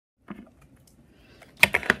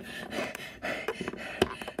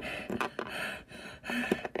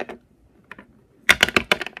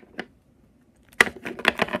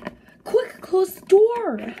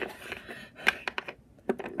door.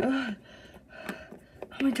 Oh,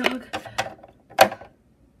 my dog.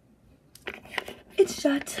 It's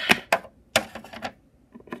shut.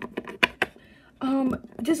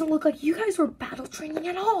 It doesn't look like you guys were battle training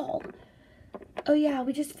at all. Oh yeah,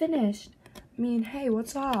 we just finished. I mean, hey,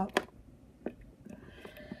 what's up?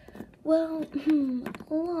 Well,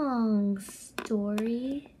 long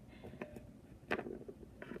story.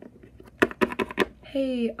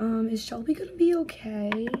 Hey, is Shelby gonna be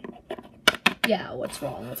okay? Yeah, what's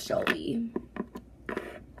wrong with Shelby?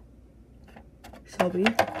 Shelby?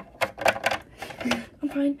 I'm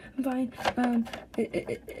fine.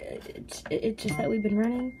 It's just that we've been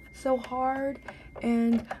running so hard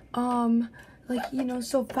and, like, you know,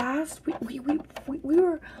 so fast. We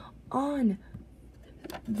were on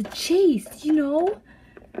the chase, you know?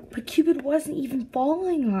 But Cupid wasn't even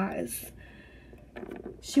following us.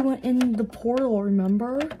 She went in the portal,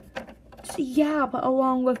 remember? Yeah, but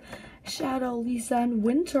along with Shadow, Lisa, and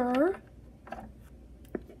Winter.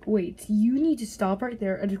 Wait, you need to stop right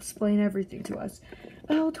there and explain everything to us.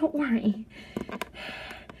 Oh, don't worry.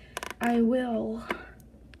 I will.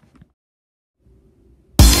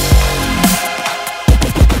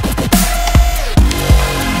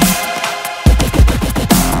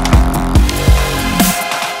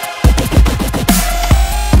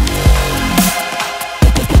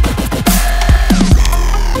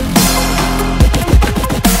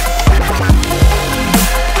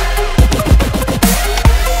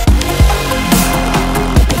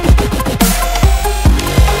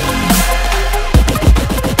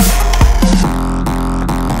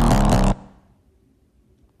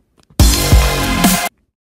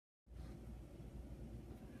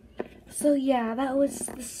 So yeah, that was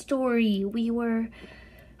the story. We were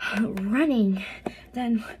running.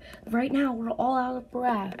 Then right now we're all out of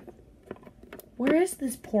breath. Where is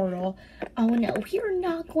this portal? Oh no, we are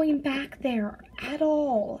not going back there at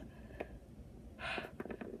all.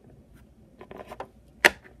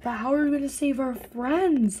 But how are we gonna save our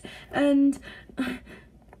friends? And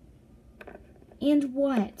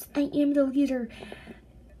what? I am the leader.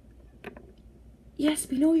 Yes,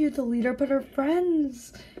 we know you're the leader, but our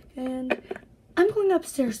friends. And I'm going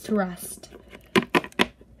upstairs to rest.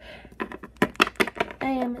 I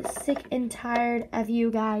am sick and tired of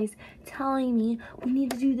you guys telling me we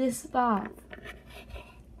need to do this stuff.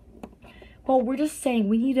 Well, we're just saying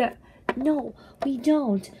we need to... No, we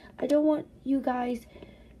don't. I don't want you guys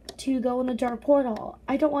to go in the dark portal.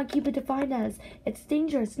 I don't want Cupid to find us. It's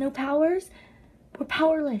dangerous. No powers? We're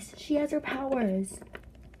powerless. She has her powers.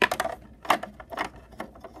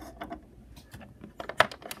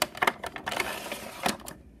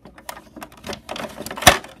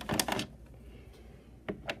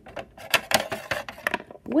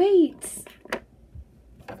 Wait!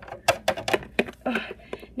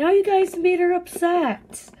 Now you guys made her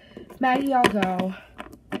upset. Maggie, I'll go.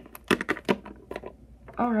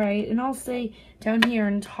 Alright, and I'll stay down here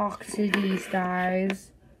and talk to these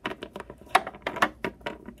guys.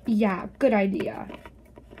 Yeah, good idea.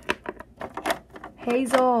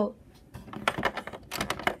 Hazel.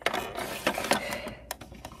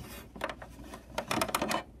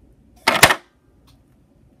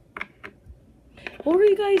 What were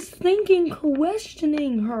you guys thinking,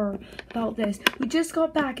 questioning her about this? We just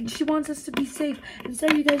got back and she wants us to be safe.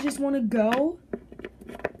 Instead, you guys just want to go?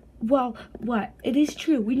 Well, what? It is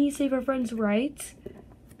true. We need to save our friends, right?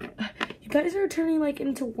 You guys are turning, like,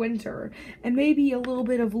 into Winter. And maybe a little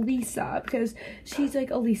bit of Lisa, because she's,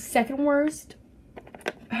 like, at least second worst.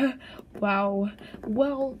 Wow.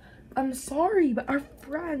 Well, I'm sorry, but our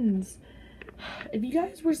friends... If you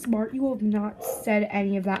guys were smart, you would have not said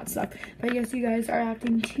any of that stuff. But I guess you guys are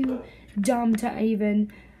acting too dumb to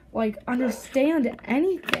even, like, understand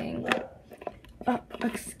anything.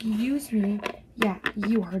 Excuse me. Yeah,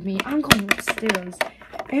 you heard me. I'm going upstairs.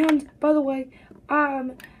 And, by the way,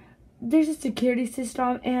 there's a security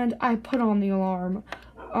system, and I put on the alarm.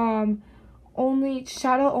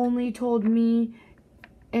 Shadow only told me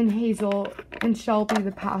and Hazel and Shelby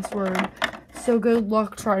the password. So good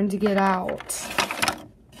luck trying to get out.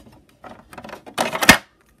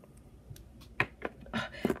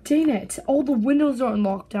 Dang it, all the windows are on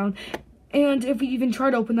lockdown. And if we even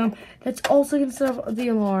try to open them, that's also gonna set off the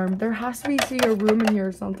alarm. There has to be a room in here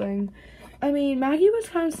or something. I mean, Maggie was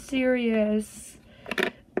kind of serious.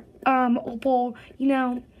 Opal, you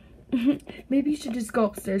know, maybe you should just go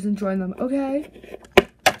upstairs and join them, okay?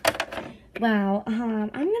 Wow, I'm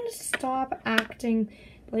gonna stop acting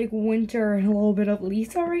like Winter and a little bit of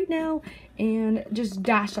Lisa right now and just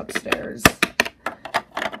dash upstairs.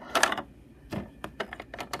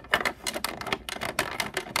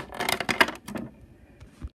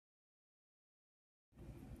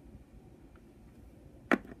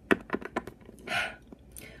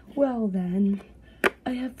 Well then,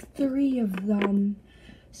 I have 3 of them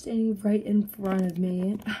standing right in front of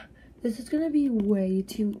me. This is gonna be way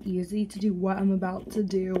too easy to do what I'm about to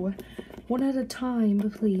do. One at a time,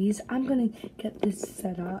 please. I'm gonna get this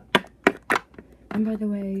set up. And by the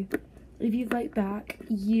way, if you fight back,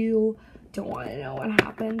 you don't want to know what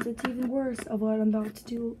happens. It's even worse of what I'm about to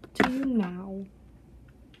do to you now.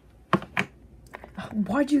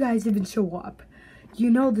 Why'd you guys even show up? You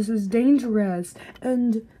know this is dangerous.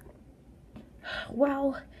 And,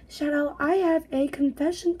 well, Shadow, I have a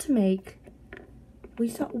confession to make.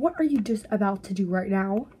 Lisa, what are you just about to do right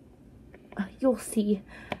now? You'll see.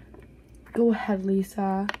 Go ahead,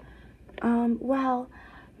 Lisa. Well,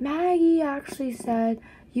 Maggie actually said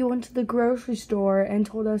you went to the grocery store and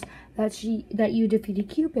told us that you defeated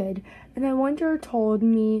Cupid. And then Winter told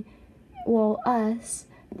me, well, us,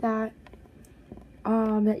 that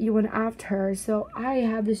you went after her. So I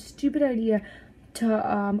had this stupid idea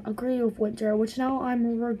to agree with Winter, which now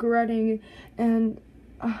I'm regretting, and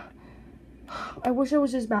I wish I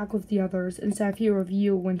was just back with the others instead of here with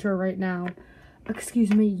you, Winter, right now.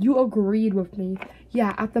 Excuse me, you agreed with me.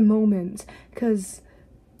 Yeah, at the moment, because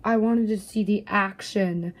I wanted to see the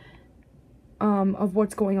action of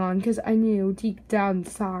what's going on, because I knew deep down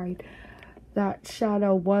inside that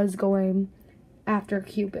Shadow was going after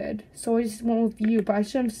Cupid. So I just went with you, but I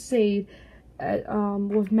should have stayed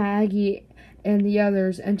with Maggie and the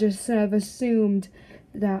others and just have assumed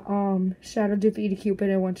that Shadow defeated Cupid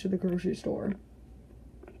and went to the grocery store.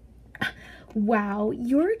 Wow,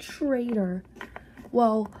 you're a traitor.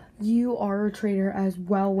 Well, you are a traitor as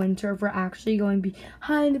well, Winter, for actually going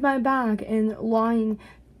behind my back and lying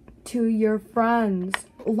to your friends.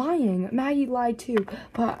 Lying. Maggie lied too,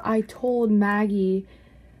 but I told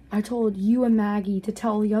you and Maggie to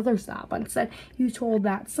tell the others that, but instead you told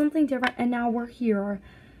that something different, and now we're here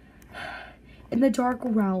in the dark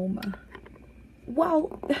realm.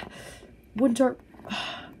 Well, Winter,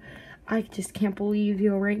 I just can't believe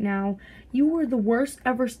you right now. You were the worst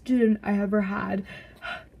ever student I ever had.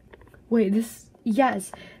 Wait,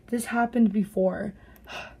 yes, this happened before.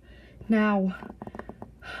 Now,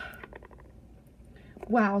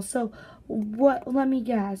 wow, so let me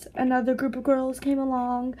guess, another group of girls came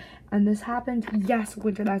along and this happened? Yes,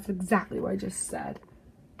 Winter, that's exactly what I just said.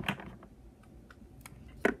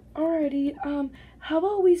 Alrighty, how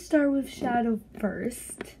about we start with Shadow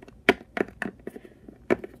first?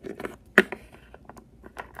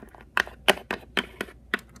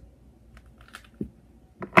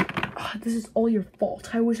 This is all your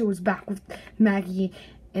fault. I wish I was back with Maggie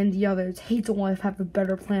and the others. Hate to want to have a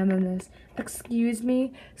better plan than this. Excuse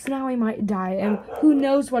me? So now I might die, and who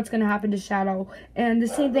knows what's going to happen to Shadow, and the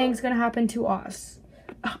same thing's going to happen to us.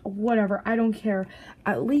 Whatever, I don't care.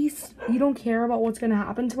 At least you don't care about what's going to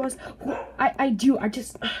happen to us. Well, I do. I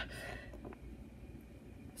just...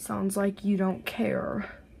 Sounds like you don't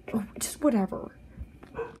care. Oh, just whatever.